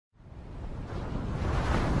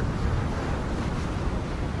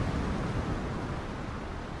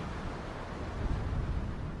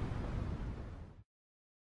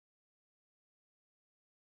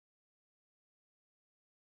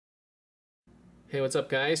Hey, what's up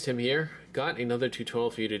guys? Tim here. Got another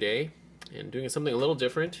tutorial for you today and doing something a little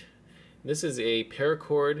different. This is a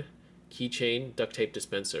Paracord Keychain duct tape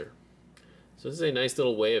dispenser. So this is a nice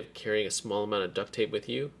little way of carrying a small amount of duct tape with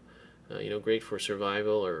you. Great for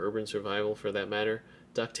survival or urban survival for that matter.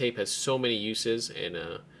 Duct tape has so many uses and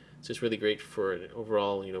it's just really great for an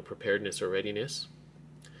overall preparedness or readiness.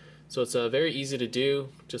 So it's very easy to do,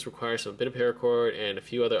 just requires a bit of paracord and a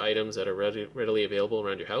few other items that are readily available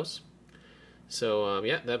around your house. So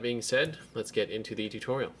yeah, that being said, let's get into the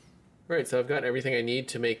tutorial. Alright, so I've got everything I need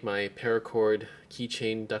to make my Paracord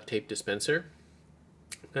Keychain duct tape dispenser.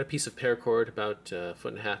 I've got a piece of paracord about 1.5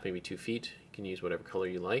 feet, maybe 2 feet. You can use whatever color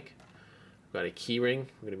you like. I've got a key ring.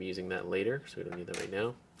 We're going to be using that later, so we don't need that right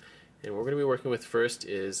now. And what we're going to be working with first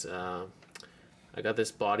is, I got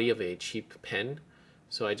this body of a cheap pen.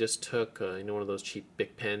 So I just took one of those cheap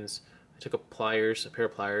Bic pens. I took a pair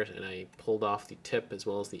of pliers, and I pulled off the tip as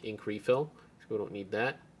well as the ink refill. We don't need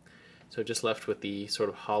that. So just left with the sort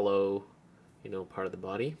of hollow, part of the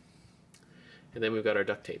body. And then we've got our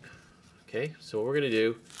duct tape. Okay, so what we're going to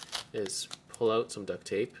do is pull out some duct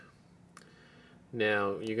tape.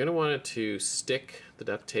 Now you're going to want to stick the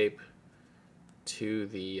duct tape to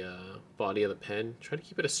the body of the pen. Try to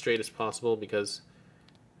keep it as straight as possible because,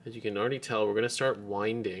 as you can already tell, we're going to start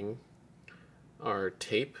winding our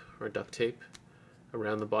duct tape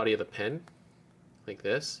around the body of the pen like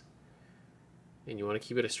this. And you want to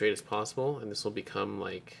keep it as straight as possible, and this will become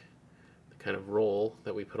like the kind of roll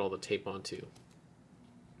that we put all the tape onto.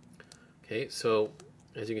 Okay, so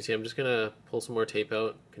as you can see, I'm just going to pull some more tape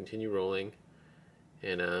out, continue rolling,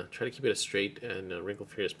 and try to keep it as straight and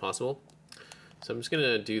wrinkle-free as possible. So I'm just going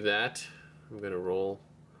to do that. I'm going to roll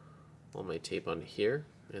all my tape onto here,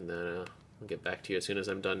 and then I'll get back to you as soon as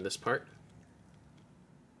I'm done this part.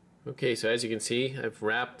 Okay, so as you can see, I've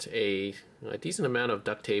wrapped a decent amount of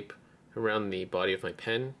duct tape around the body of my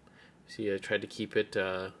pen. See, I tried to keep it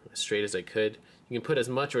as straight as I could. You can put as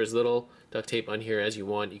much or as little duct tape on here as you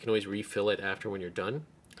want. You can always refill it after when you're done.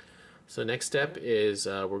 So next step is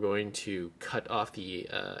we're going to cut off the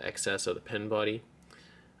excess of the pen body.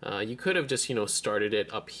 You could have just started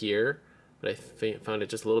it up here, but I found it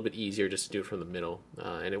just a little bit easier just to do it from the middle.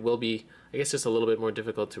 And it will be, I guess, just a little bit more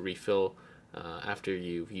difficult to refill after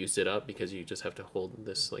you've used it up because you just have to hold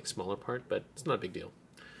this like smaller part, but it's not a big deal.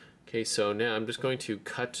 Okay, so now I'm just going to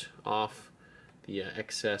cut off the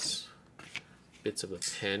excess bits of the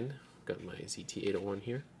pen. I've got my ZT801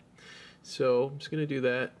 here. So I'm just going to do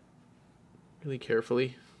that really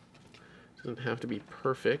carefully. It doesn't have to be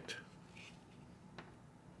perfect.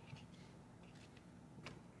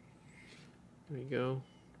 There we go.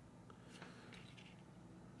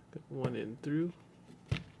 Got one in through.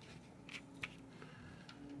 Like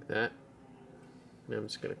that. Now I'm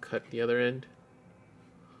just going to cut the other end.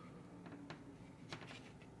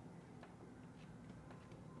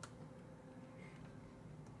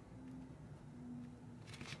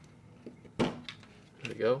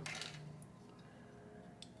 There we go.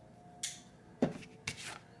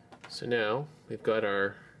 So now we've got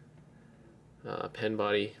our pen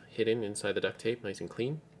body hidden inside the duct tape, nice and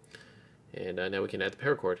clean. And now we can add the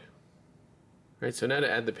paracord. Alright, so now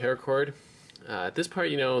to add the paracord. At this part,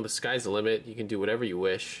 the sky's the limit. You can do whatever you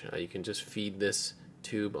wish. You can just feed this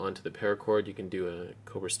tube onto the paracord. You can do a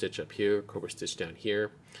cobra stitch up here, cobra stitch down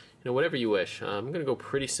here. Whatever you wish. I'm going to go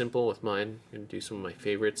pretty simple with mine. I'm going to do some of my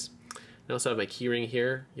favorites. I also have my keyring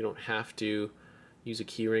here. You don't have to use a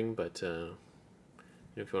keyring, but if you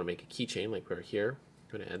want to make a keychain like we're here,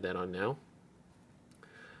 I'm going to add that on now.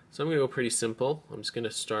 So I'm going to go pretty simple. I'm just going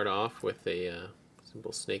to start off with a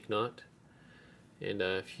simple snake knot. And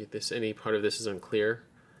if any part of this is unclear,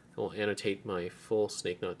 I will annotate my full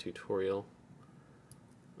snake knot tutorial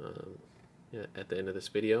at the end of this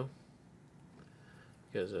video.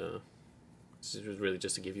 Because this is really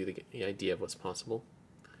just to give you the idea of what's possible.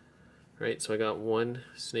 Alright, so I got one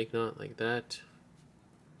snake knot like that.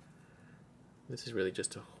 This is really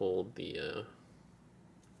just to hold the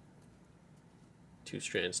two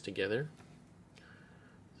strands together.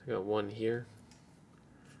 So I got one here.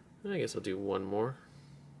 I guess I'll do one more.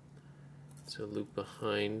 So loop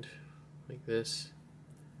behind like this,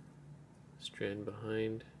 strand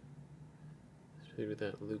behind, through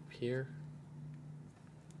that loop here.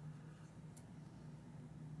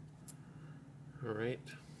 Alright,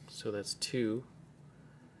 so that's two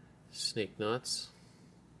snake knots.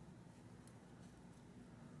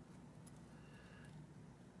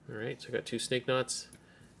 Alright, so I got two snake knots.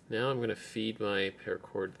 Now I'm going to feed my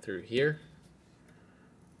paracord through here,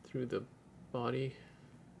 through the body,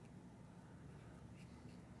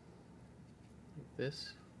 like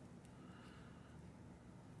this.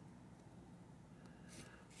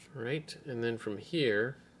 Right, and then from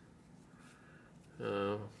here,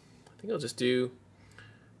 I think I'll just do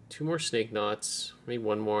 2 more snake knots, maybe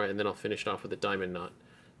 1 more, and then I'll finish it off with a diamond knot.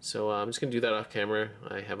 So I'm just going to do that off camera.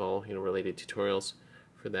 I have all related tutorials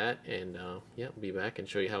for that, and yeah, I'll be back and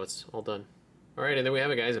show you how it's all done. Alright, and there we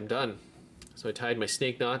have it, guys. I'm done. So I tied my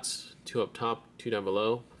snake knots, 2 up top, 2 down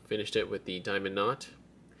below, finished it with the diamond knot.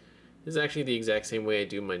 This is actually the exact same way I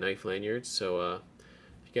do my knife lanyards, so if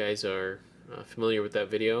you guys are familiar with that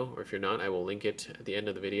video, or if you're not, I will link it at the end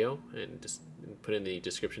of the video and just put in the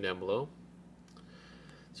description down below.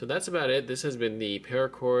 So that's about it. This has been the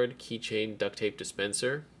Paracord Keychain Duct Tape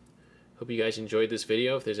Dispenser. Hope you guys enjoyed this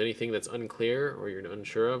video. If there's anything that's unclear or you're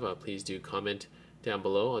unsure of, please do comment down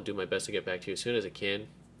below. I'll do my best to get back to you as soon as I can.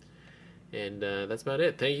 And that's about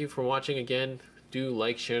it. Thank you for watching again. Do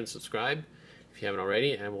like, share, and subscribe if you haven't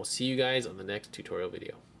already, and we'll see you guys on the next tutorial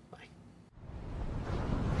video.